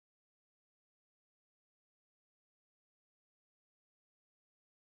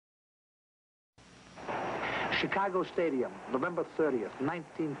Chicago Stadium, November 30th,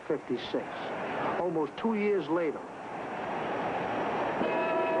 1956. Almost 2 years later.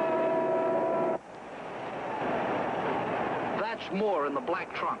 That's more in the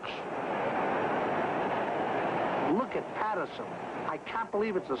black trunks. Look at Patterson. I can't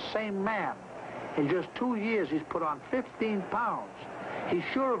believe it's the same man. In just 2 years, he's put on 15 pounds. He's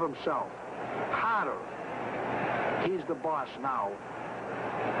sure of himself. Harder. He's the boss now.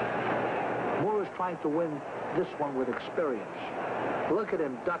 Moore is trying to win this one with experience. Look at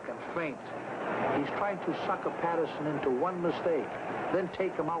him duck and feint. He's trying to sucker Patterson into one mistake, then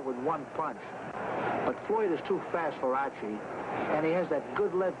take him out with one punch. But Floyd is too fast for Archie, and he has that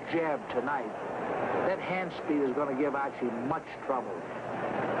good left jab tonight. That hand speed is going to give Archie much trouble.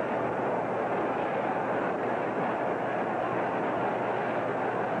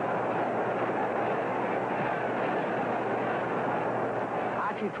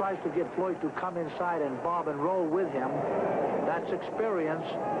 Archie tries to get Floyd to come inside and bob and roll with him. That's experience.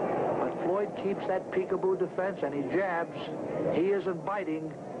 But Floyd keeps that peekaboo defense, and he jabs. He isn't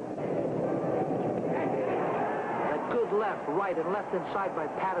biting. That good left, right, and left inside by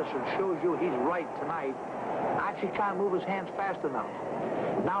Patterson shows you he's right tonight. Archie can't move his hands fast enough.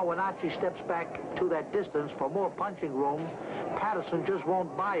 Now when Archie steps back to that distance for more punching room, Patterson just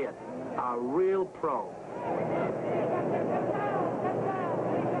won't buy it. A real pro.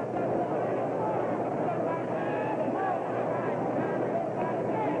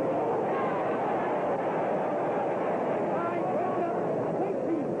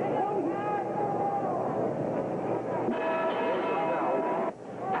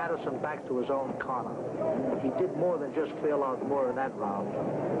 Back to his own corner. He did more than just fail out more in that round.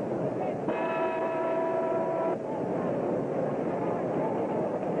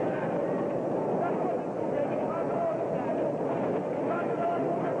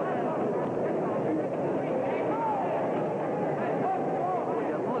 When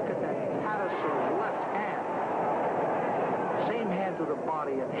you look at that Patterson left hand, same hand to the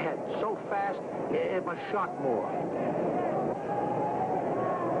body and head, so fast it must shock more.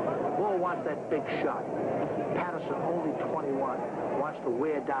 Moore wants that big shot. Patterson, only 21, wants to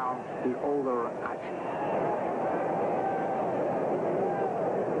wear down the older Archie.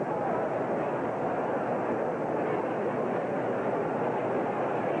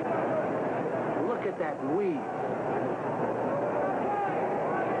 Look at that weave.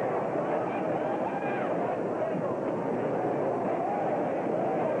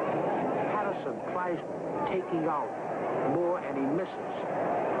 Patterson tries taking out Moore, and he misses.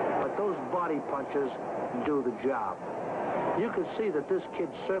 But those body punches do the job. You can see that this kid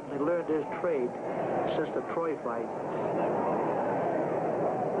certainly learned his trade since the Troy fight.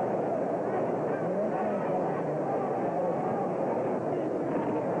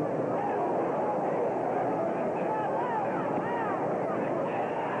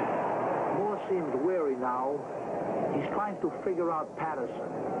 Moore seems wary now. He's trying to figure out Patterson.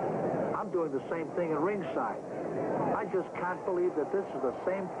 I'm doing the same thing in ringside. I just can't believe that this is the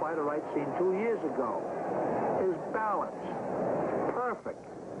same fighter I'd seen 2 years ago. His balance, perfect.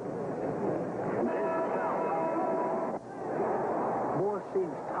 Moore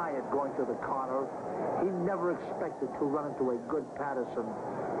seems tired going to the corner. He never expected to run into a good Patterson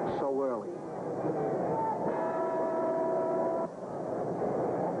so early.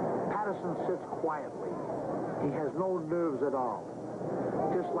 Patterson sits quietly. He has no nerves at all.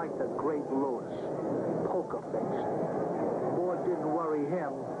 Just like the great Lewis, poker-faced. Moore didn't worry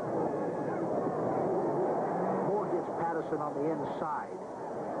him. Moore gets Patterson on the inside.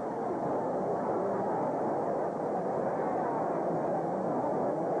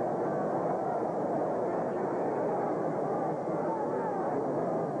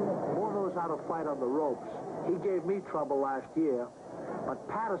 Moore knows how to fight on the ropes. He gave me trouble last year, but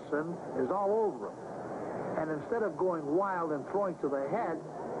Patterson is all over him. And instead of going wild and throwing to the head,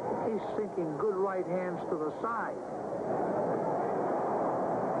 he's sinking good right hands to the side.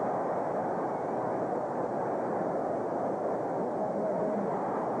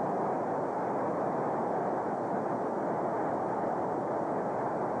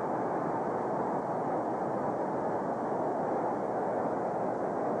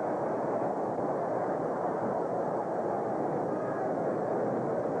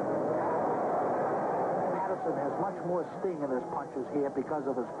 Has much more sting in his punches here because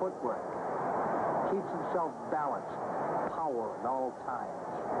of his footwork. Keeps himself balanced, power at all times.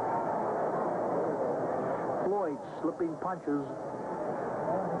 Floyd slipping punches.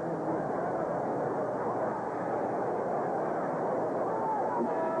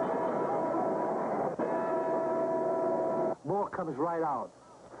 Moore comes right out.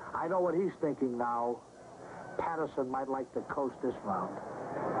 I know what he's thinking now. Patterson might like to coast this round.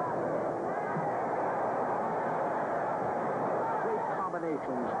 Great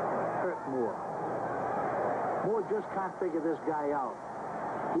combinations hurt Moore. Moore just can't figure this guy out.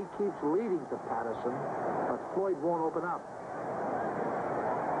 He keeps leading to Patterson, but Floyd won't open up.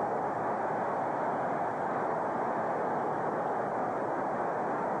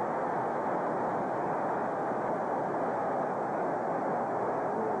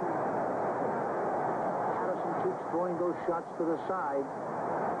 Patterson keeps throwing those shots to the side.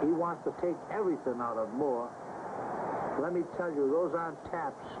 He wants to take everything out of Moore. Let me tell you, those aren't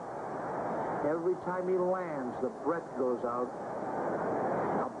taps. Every time he lands, the breath goes out.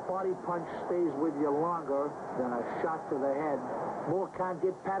 A body punch stays with you longer than a shot to the head. Moore can't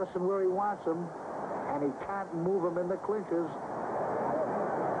get Patterson where he wants him, and he can't move him in the clinches.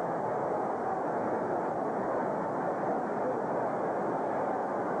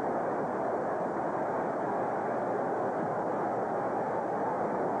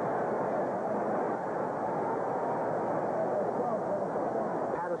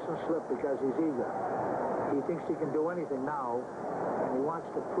 Slip because he's eager. He thinks he can do anything now, and he wants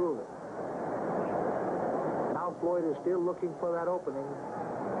to prove it. Now Floyd is still looking for that opening.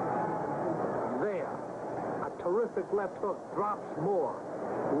 There. A terrific left hook drops Moore.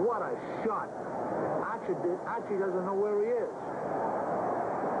 What a shot. Archie doesn't know where he is.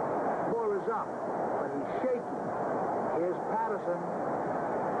 Moore is up, but he's shaky. Here's Patterson.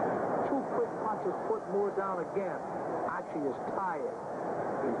 Two quick punches put Moore down again. Archie is tired.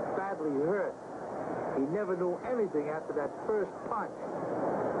 He's badly hurt. He never knew anything after that first punch.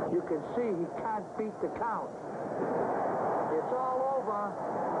 You can see he can't beat the count. It's all over.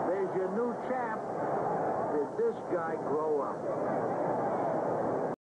 There's your new champ. Did this guy grow up?